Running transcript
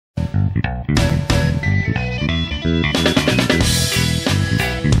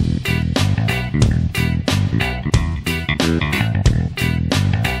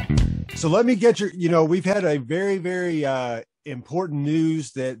So let me get your, we've had a very, very important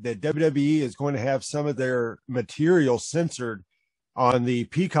news that WWE is going to have some of their material censored on the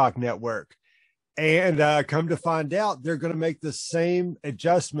Peacock network. And come to find out, they're going to make the same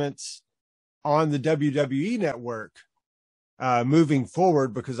adjustments on the WWE network moving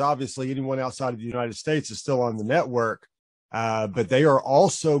forward, because obviously anyone outside of the United States is still on the network. But they are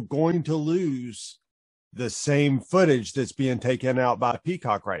also going to lose the same footage that's being taken out by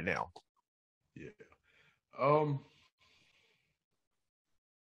Peacock right now. Yeah.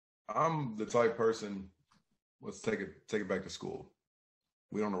 I'm the type person, let's take it back to school.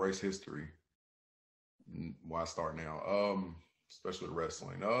 We don't erase history. Why start now? Especially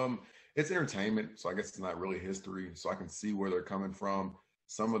wrestling. It's entertainment, so I guess it's not really history. So I can see where they're coming from.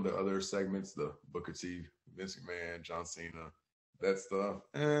 Some of the other segments, the Booker T, Vince McMahon, John Cena, that stuff,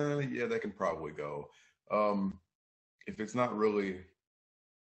 yeah, that can probably go. If it's not really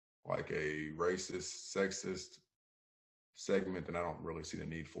like a racist, sexist segment, then I don't really see the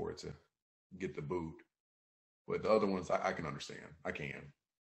need for it to get the boot. But the other ones, I can understand. I can.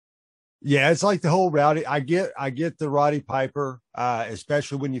 Yeah, it's like the whole Rowdy. I get the Roddy Piper,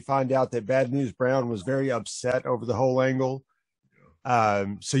 especially when you find out that Bad News Brown was very upset over the whole angle.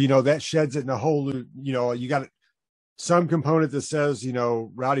 So that sheds it in a whole. You got some component that says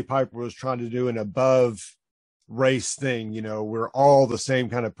Rowdy Piper was trying to do an above race thing. We're all the same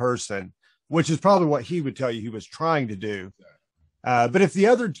kind of person, which is probably what he would tell you he was trying to do. But if the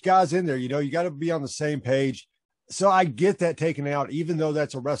other guys in there, you got to be on the same page. So I get that taken out, even though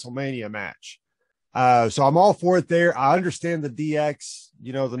that's a WrestleMania match. So I'm all for it there. I understand the DX,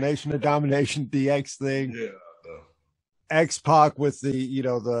 the Nation of Domination DX thing. Yeah. X-Pac with the,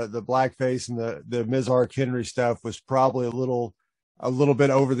 the blackface and the Ms. Ark Henry stuff was probably a little bit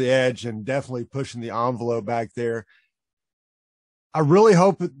over the edge and definitely pushing the envelope back there. I really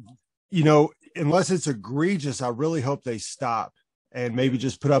hope, unless it's egregious, I really hope they stop and maybe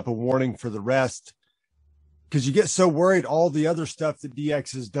just put up a warning for the rest. Because you get so worried all the other stuff that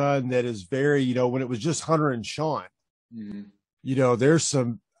DX has done that is very, when it was just Hunter and Sean, there's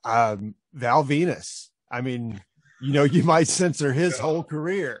some Val Venus. I mean, you might censor his whole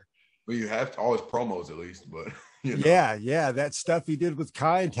career. Well, you have to, all his promos at least, but yeah, that stuff he did with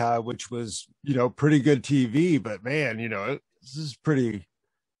Kai and Tai, which was pretty good TV, but man, this is pretty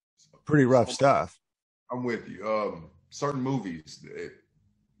rough stuff. I'm with you. Certain movies,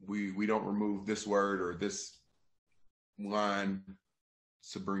 we don't remove this word or this line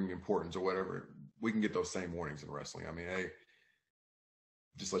to bring importance or whatever. We can get those same warnings in wrestling. I mean, hey,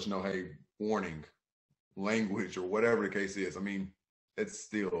 just let you know, hey, warning, language or whatever the case is. I mean, it's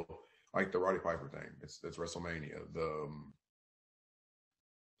still like the Roddy Piper thing. It's WrestleMania.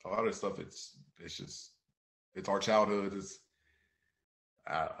 A lot of stuff. It's our childhood.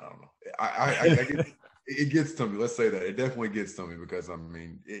 I don't know. I get, it gets to me. Let's say that it definitely gets to me because I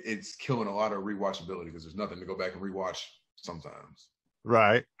mean it's killing a lot of rewatchability because there's nothing to go back and rewatch sometimes.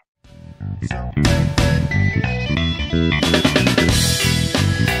 Right.